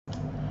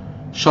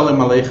Shalom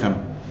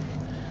Aleichem.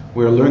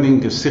 We're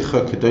learning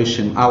Gesicha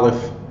Kedoshim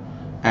Aleph,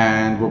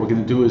 and what we're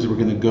going to do is we're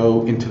going to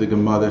go into the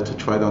Gemara to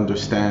try to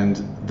understand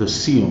the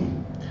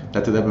siyum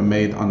that the Rebbe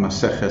made on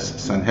Maseches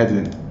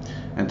Sanhedrin,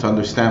 and to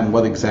understand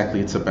what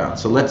exactly it's about.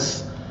 So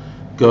let's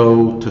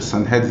go to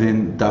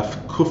Sanhedrin Daf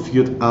Kuf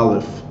Yud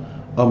Aleph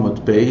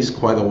Amud Beis,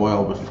 quite a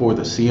while before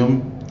the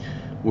siyum,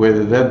 where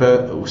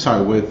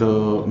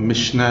the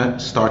Mishnah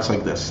starts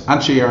like this: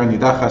 Anshe Yer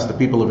Nidachas, the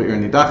people of Yer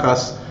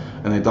Nidachas,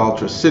 an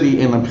idolatrous city,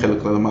 Ein Lam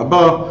Chelik L'Olam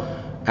Haba,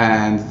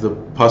 and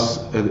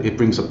it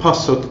brings a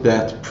pasuk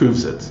that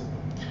proves it.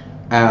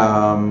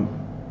 Ve'enon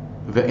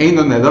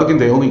neragin,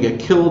 they only get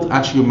killed.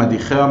 Achiyu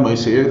Madichea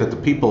Moiseir, that the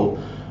people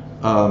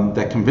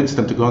that convinced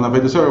them to go on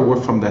Avodah Zarah were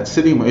from that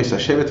city, Mois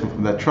Hashevet,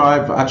 from that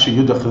tribe.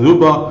 V'achiyu Yudach,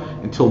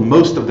 until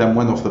most of them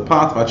went off the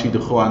path. V'achiyu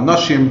Yidichu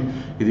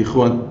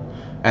Anashim,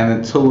 and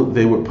until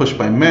they were pushed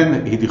by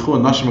men, if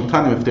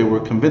they were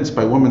convinced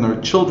by women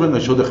or children, or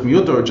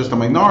just a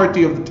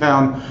minority of the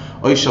town,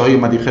 or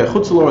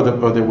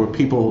there were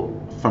people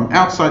from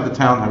outside the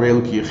town,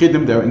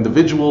 they're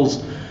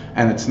individuals,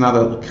 and it's not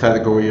a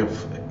category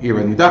of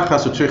Ira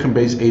Nidachas,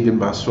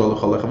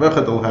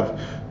 they'll have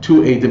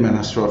 2 Eidim and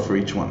Asra for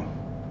each one.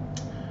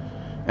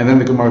 And then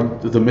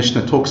the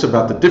Mishnah talks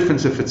about the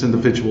difference if it's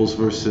individuals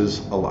versus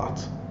a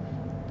lot.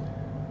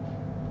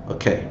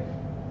 Okay.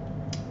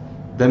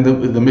 Then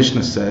the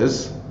Mishnah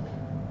says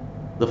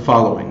the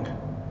following.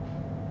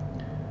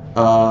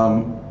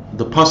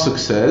 The pasuk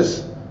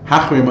says,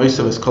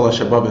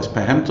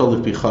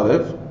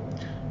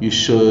 you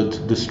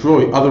should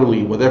destroy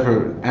utterly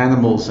whatever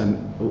animals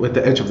and with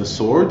the edge of the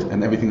sword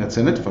and everything that's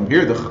in it. From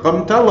here, the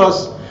Chacham tell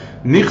us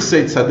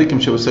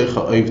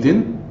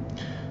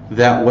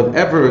that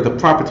whatever the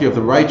property of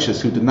the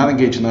righteous who did not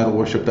engage in idol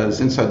worship that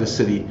is inside the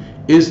city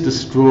is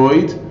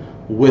destroyed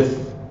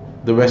with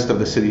the rest of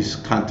the city's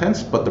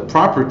contents, but the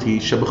property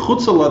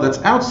shebechutzala that's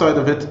outside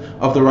of it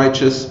of the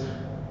righteous,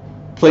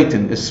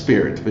 Platon, is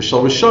spared. For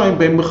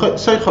Rishayim,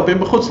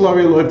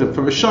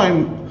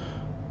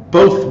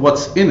 both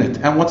what's in it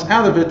and what's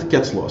out of it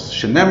gets lost.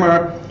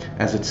 Shenemar,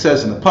 as it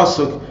says in the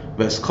pasuk,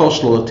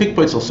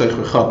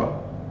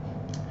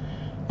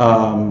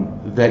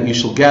 that you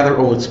shall gather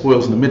all its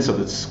spoils in the midst of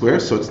its square.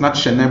 So it's not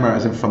shenemar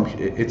as in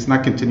it's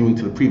not continuing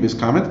to the previous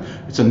comment.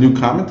 It's a new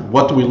comment.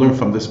 What do we learn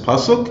from this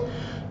pasuk?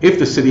 If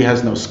the city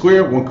has no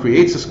square, one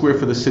creates a square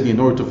for the city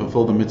in order to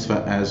fulfill the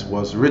mitzvah as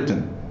was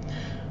written.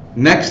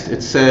 Next,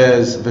 it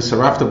says,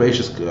 "V'sarafta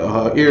be'eshes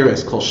ha'ir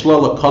es kol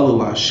shlala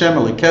kalila Hashem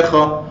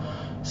alikecha."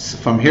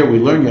 From here, we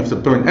learn you have to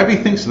burn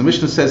everything. So the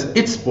Mishnah says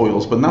it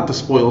spoils, but not the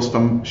spoils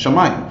from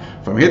Shamayim.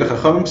 From here, the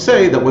Chachamim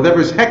say that whatever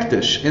is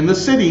hektish in the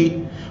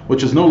city,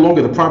 which is no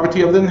longer the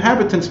property of the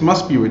inhabitants,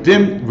 must be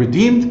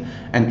redeemed,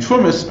 and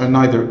trumas are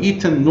neither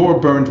eaten nor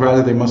burned;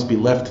 rather, they must be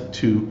left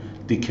to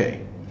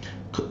decay.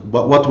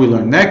 But what do we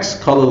learn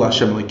next? Kalil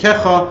Hashem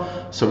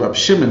likecha. So Rab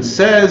Shimon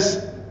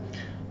says,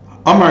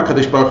 Amar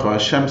Kadosh Baruch Hu,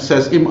 Hashem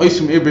says, Im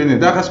oisim ibrin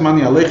nedachas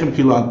mani aleichem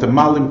kila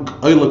temalim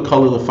oila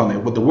kalil lefanei.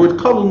 What the word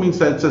kalil means,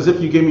 that it's as if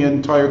you gave me an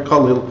entire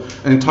kalil,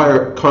 an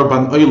entire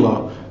karban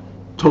oila,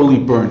 totally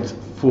burnt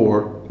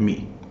for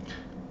me.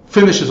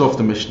 Finishes off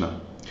the Mishnah.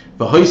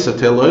 V'hoisa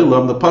tel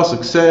oilam, the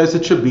pasuk says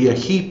it should be a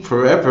heap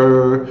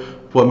forever.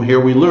 From here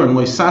we learn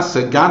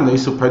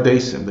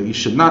that you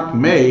should not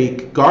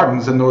make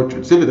gardens and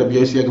orchards. That's what Rabbi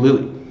Yossi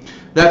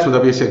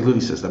Aglili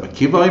says. Rabbi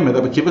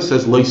Kiva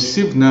says Lo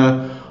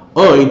sivna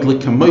oid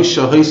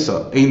l'kamoisha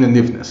hoisa eina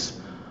nivnes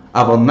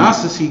aval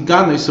nasasi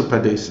ganesu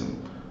pardesim.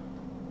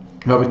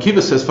 Rabbi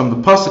Kiva says from the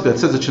pasuk that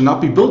says it should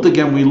not be built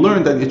again, we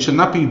learn that it should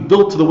not be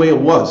built to the way it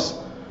was.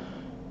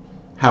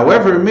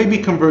 However, it may be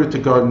converted to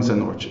gardens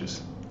and orchards.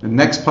 The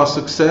next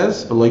pasuk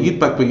says, the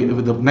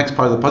next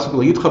part of the pasuk,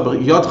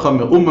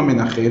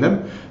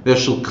 there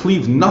shall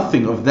cleave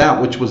nothing of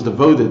that which was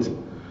devoted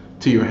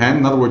to your hand.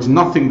 In other words,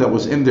 nothing that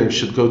was in there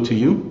should go to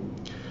you.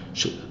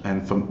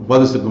 And from what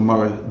does the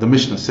Gemara, the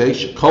Mishnah say?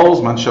 As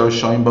long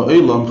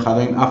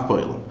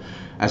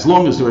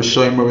as there are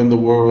shomer in the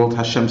world,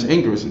 Hashem's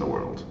anger is in the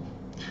world.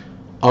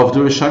 Once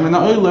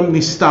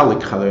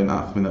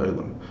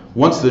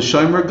the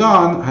shomer are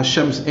gone,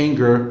 Hashem's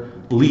anger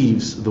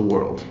leaves the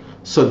world.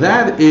 So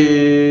that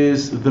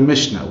is the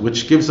Mishnah,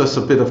 which gives us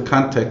a bit of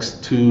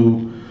context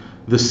to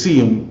the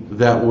siyum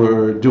that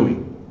we're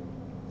doing.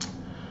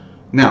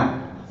 Now,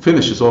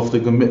 finishes off the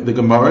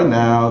Gemara.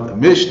 Now, the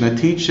Mishnah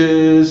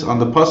teaches on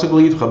the pasuk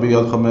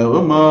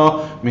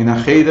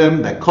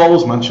that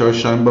calls manshar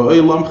shem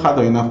ba'olam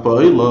chadaynaf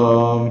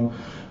ba'olam.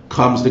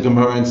 Comes the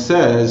Gemara and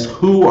says,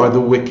 who are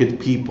the wicked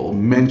people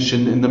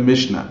mentioned in the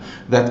Mishnah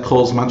that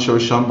calls manshar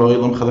shem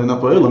ba'olam chadaynaf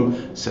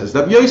ba'olam? Says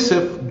that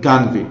Yosef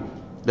Ganvi,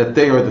 that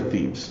they are the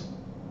thieves.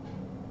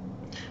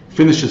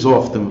 Finishes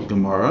off the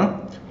Gemara.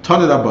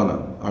 Tanid Abanan,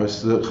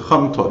 the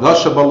Chacham taught,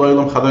 Rasha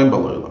baloilam, Chadaim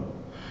baloilam.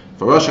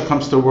 For Rasha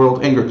comes to the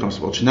world, anger comes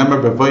to the world.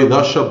 Shnemer bevoi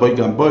Rasha,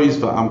 boigam bois,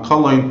 va'am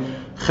kalain,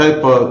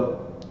 chepa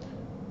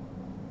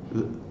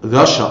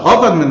Rasha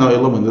Avad Min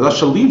Ha'olam, when the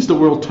Rasha leaves the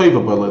world,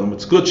 Toiva Ba'olam,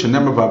 it's good.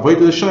 Shenemar V'avoid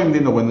L'Shoim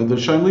Dina, when the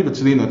Shoim leave, it's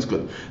Dina, it's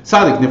good.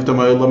 Tzadik Nifta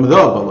Ma'olam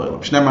Ra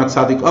Ba'olam, Shnemar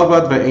Tzadik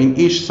Avad Ve'ein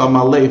Ish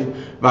Sama Lev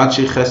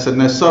V'anshi Chesed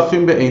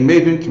Nesafim Be'ein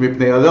Mevim Ki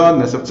Mipnei Ara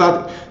Nesaf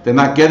Tzadik. They're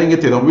not getting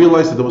it. They don't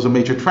realize that there was a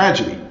major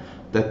tragedy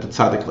that the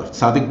Tzadik left.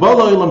 Tzadik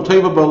Ba'olam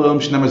Toiva Ba'olam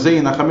Shnemar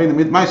Zeyin Achameinu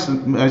Mit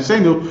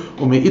Ma'asenu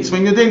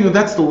U'Me'itzvei Yadeinu.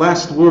 That's the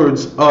last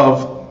words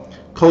of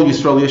Kol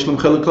Yisrael Yeshlem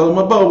Chelik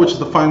Olam Haba, which is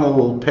the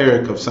final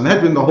parak of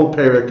Sanhedrin, the whole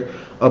parak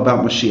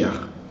about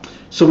Mashiach.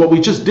 So what we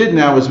just did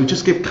now is we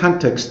just gave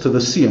context to the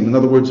Siyam. In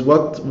other words,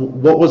 what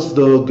was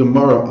the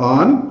Gemara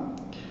on,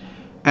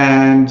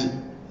 and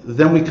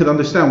then we could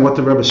understand what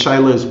the Rebbe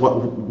Shaila is.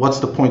 What's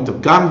the point of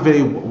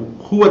Ganvei?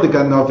 Who are the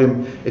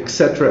Ganavim,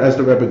 etc. As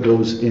the Rebbe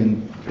goes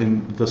in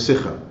the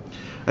Sikha.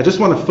 I just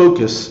want to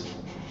focus,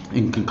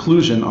 in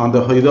conclusion, on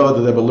the Haydah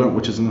that the Rebbe learned,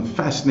 which is a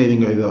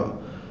fascinating Haydah.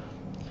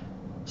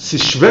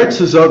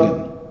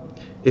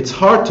 It's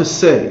hard to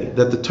say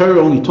that the Torah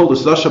only told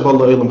us Rasha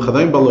Ba'olam,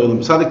 Chadaim Ba'olam,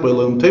 Tzadik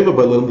Ba'olam, Teva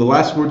Ba'olam, the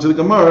last words of the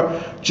Gemara,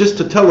 just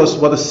to tell us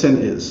what a sin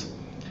is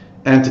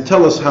and to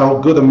tell us how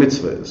good a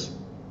mitzvah is.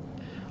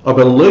 But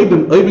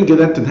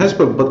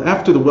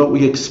after what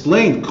we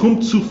explained,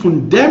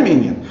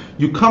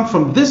 you come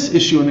from this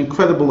issue an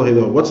incredible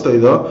Haidah. What's the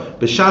Haidah?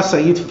 B'shas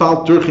Yid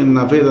falt durch in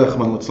Aveda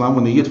Rachman Litzlan,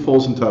 when the Yid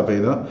falls into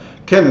Aveda,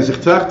 Ken sich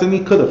trachten, he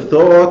could have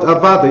thought,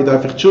 Avada,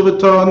 darf ich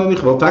tshuvaton, and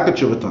ich will take a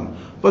tshuvaton.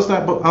 But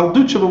I'll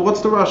do tshuva,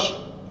 what's the rush?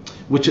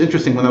 Which is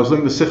interesting, when I was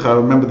learning the Sikha, I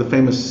remember the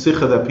famous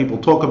Sikha that people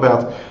talk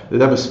about,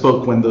 that ever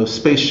spoke when the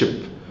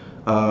spaceship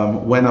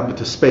went up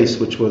into space,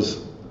 which was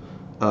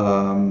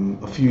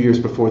a few years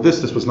before this.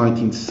 This was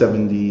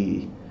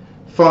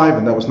 1975,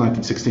 and that was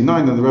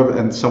 1969, and the Rebbe,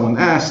 and someone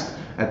asked,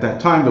 at that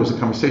time, there was a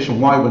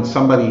conversation, why when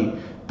somebody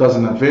does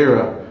an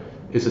Avera,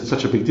 is it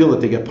such a big deal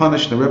that they get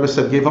punished? And the Rebbe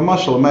said, gave a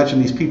mashal, imagine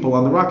these people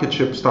on the rocket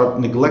ship start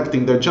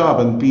neglecting their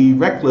job and be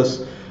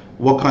reckless,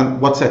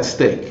 what's at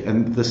stake?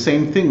 And the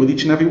same thing with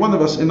each and every one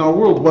of us in our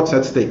world, what's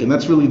at stake? And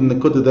that's really the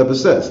Nakuda that Rebbe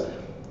says.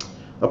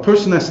 A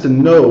person has to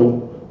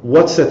know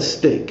what's at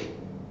stake.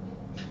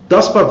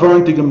 Das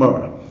Bavarin to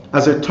Gemara.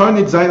 As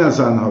tarnit seiner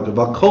Zanhage,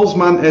 weil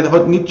Kolzman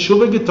hat nicht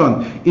Tshuva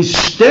getan, ist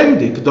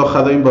ständig doch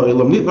Chadaim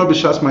Ba'olam, nicht nur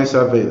b'shas Ma'aseh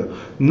Aveda.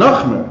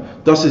 Noch mehr,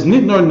 das ist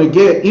nicht nur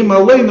Negeh im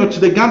allein, nur to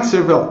the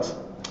ganze Welt.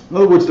 In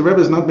other words, the Rebbe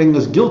is not making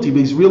us guilty,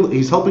 but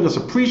he's helping us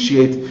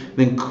appreciate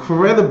the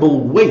incredible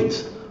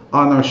weight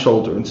on our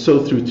shoulder. And so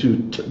through to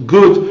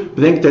good,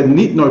 bringt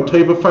nicht nur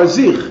Teva für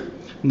sich,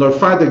 nur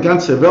für die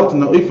ganze Welt,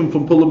 und nur Ofen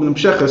von Pulam und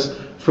Sheches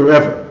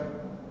forever.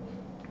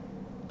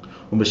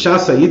 Und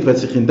b'shas Yid wird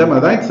sich in dem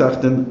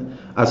reinzachten,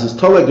 as is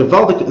told,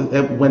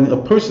 when a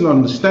person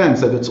understands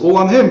that it's all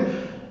on him,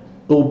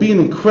 it will be an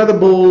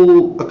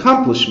incredible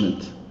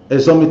accomplishment. So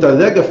that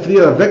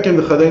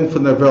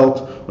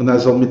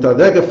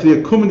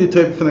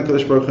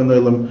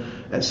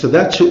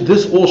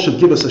this all should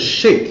give us a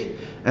shake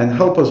and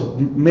help us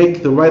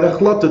make the right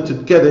achlata to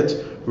get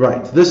it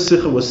right. This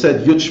sikha was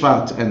said Yud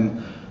Shvat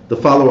and the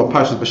follow-up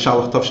Parshas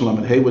B'Shalach Tav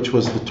Shalom Hey, which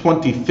was the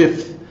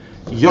 25th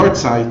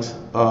yahrzeit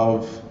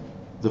of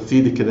the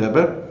Frierdiker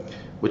Rebbe,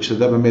 which the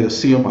Rebbe made a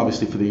siyum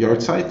obviously for the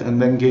yahrzeit,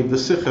 and then gave the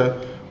sikha,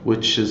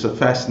 which is a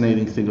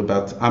fascinating thing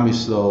about Am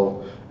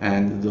Yisrael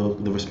and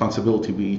the responsibility we